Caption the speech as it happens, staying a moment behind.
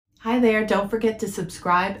Hi there, don't forget to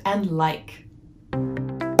subscribe and like.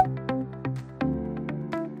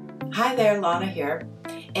 Hi there, Lana here.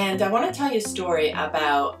 And I want to tell you a story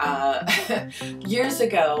about years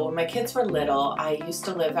ago when my kids were little. I used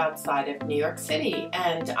to live outside of New York City,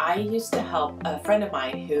 and I used to help a friend of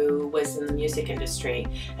mine who was in the music industry,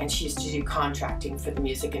 and she used to do contracting for the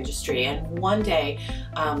music industry. And one day,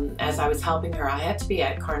 as I was helping her, I had to be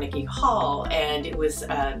at Carnegie Hall, and it was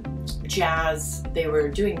jazz. They were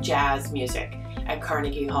doing jazz music at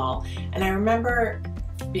Carnegie Hall, and I remember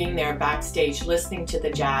being there backstage listening to the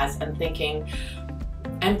jazz and thinking,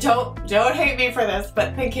 and don't hate me for this,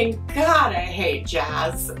 but thinking, God, I hate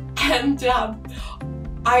jazz. And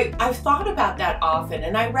I've thought about that often,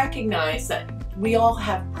 and I recognize that we all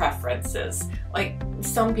have preferences. Like,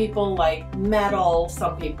 some people like metal,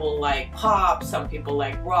 some people like pop, some people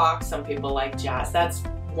like rock, some people like jazz. That's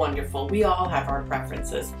wonderful. We all have our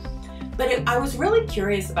preferences. But I was really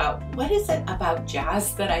curious about, what is it about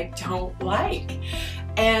jazz that I don't like?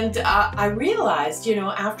 And I realized, you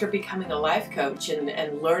know, after becoming a life coach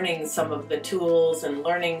and learning some of the tools and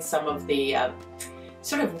learning some of the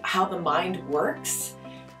sort of how the mind works,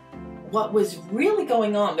 what was really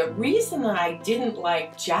going on, the reason that I didn't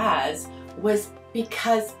like jazz was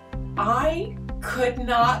because I could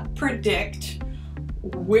not predict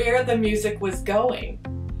where the music was going.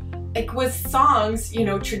 Like with songs, you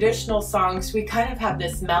know, traditional songs, we kind of have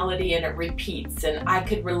this melody and it repeats, and I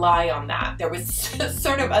could rely on that. There was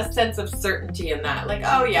sort of a sense of certainty in that. Like,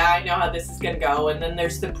 oh yeah, I know how this is going to go, and then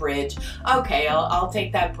there's the bridge. Okay, I'll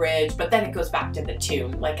take that bridge, but then it goes back to the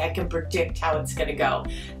tune. Like, I can predict how it's going to go.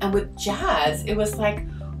 And with jazz, it was like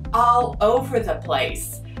all over the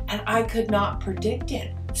place, and I could not predict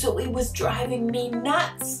it. So it was driving me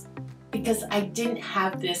nuts because I didn't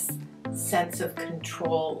have this sense of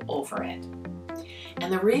control over it.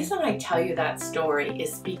 And the reason I tell you that story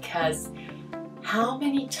is because how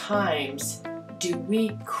many times do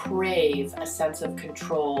we crave a sense of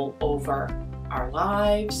control over our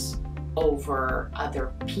lives, over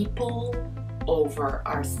other people, over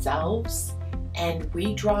ourselves, and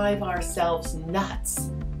we drive ourselves nuts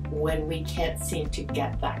when we can't seem to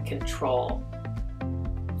get that control.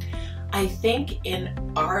 I think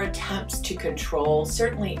in our attempts to control,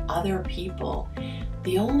 certainly other people,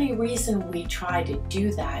 the only reason we try to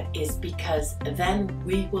do that is because then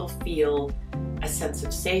we will feel a sense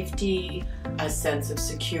of safety, a sense of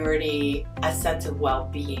security, a sense of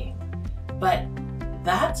well-being. But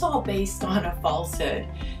that's all based on a falsehood,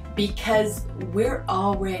 because we're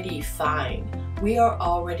already fine. We are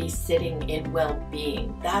already sitting in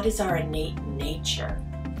well-being. That is our innate nature.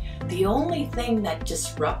 The only thing that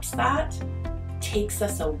disrupts that, takes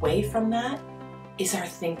us away from that, is our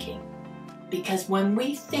thinking. Because when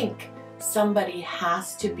we think somebody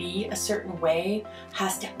has to be a certain way,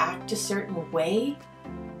 has to act a certain way,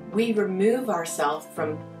 we remove ourselves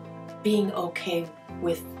from being okay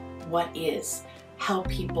with what is, how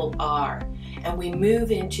people are. And we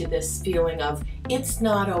move into this feeling of, it's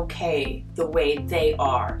not okay the way they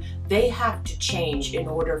are. They have to change in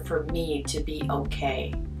order for me to be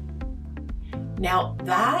okay. Now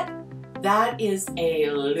that is a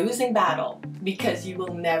losing battle, because you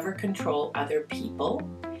will never control other people.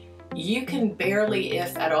 You can barely,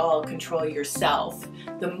 if at all, control yourself.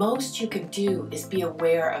 The most you can do is be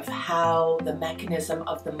aware of how the mechanism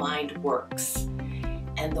of the mind works.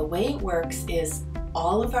 And the way it works is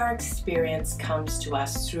all of our experience comes to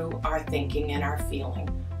us through our thinking and our feeling.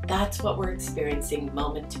 That's what we're experiencing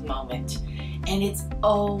moment to moment. And it's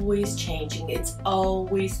always changing, it's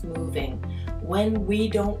always moving. When we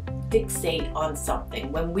don't fixate on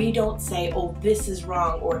something, when we don't say, oh, this is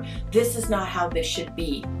wrong, or this is not how this should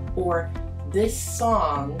be, or this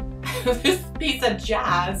song, this piece of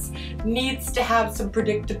jazz needs to have some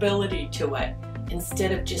predictability to it,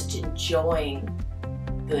 instead of just enjoying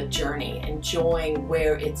the journey, enjoying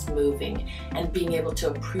where it's moving, and being able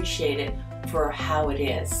to appreciate it for how it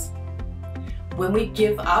is. When we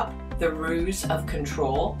give up the ruse of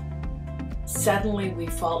control, suddenly we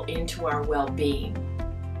fall into our well-being.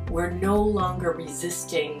 We're no longer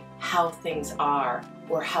resisting how things are,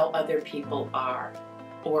 or how other people are,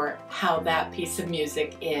 or how that piece of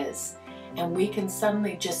music is. And we can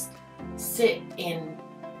suddenly just sit in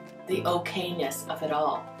the okayness of it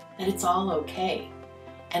all, that it's all okay.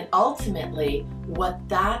 And ultimately, what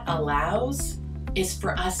that allows is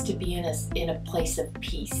for us to be in a place of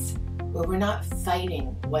peace, where we're not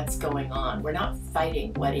fighting what's going on, we're not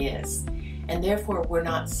fighting what is, and therefore we're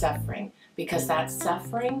not suffering, because that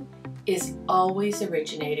suffering is always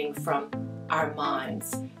originating from our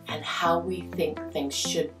minds and how we think things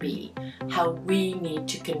should be, how we need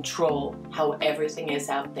to control how everything is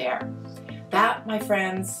out there. That, my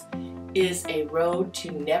friends, is a road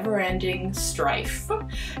to never-ending strife,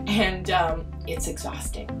 and it's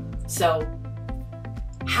exhausting. So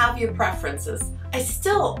have your preferences. I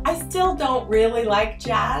still don't really like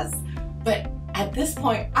jazz, but at this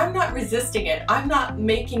point I'm not resisting it. I'm not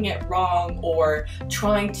making it wrong or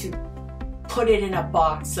trying to put it in a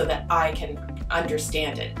box so that I can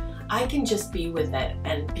understand it. I can just be with it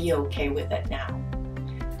and be okay with it now.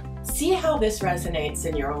 See how this resonates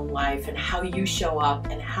in your own life and how you show up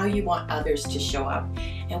and how you want others to show up,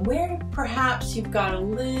 and where perhaps you've got a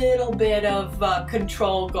little bit of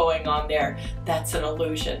control going on there. That's an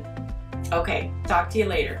illusion. Okay, talk to you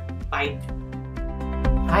later. Bye.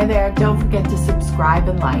 Hi there, don't forget to subscribe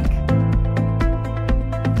and like.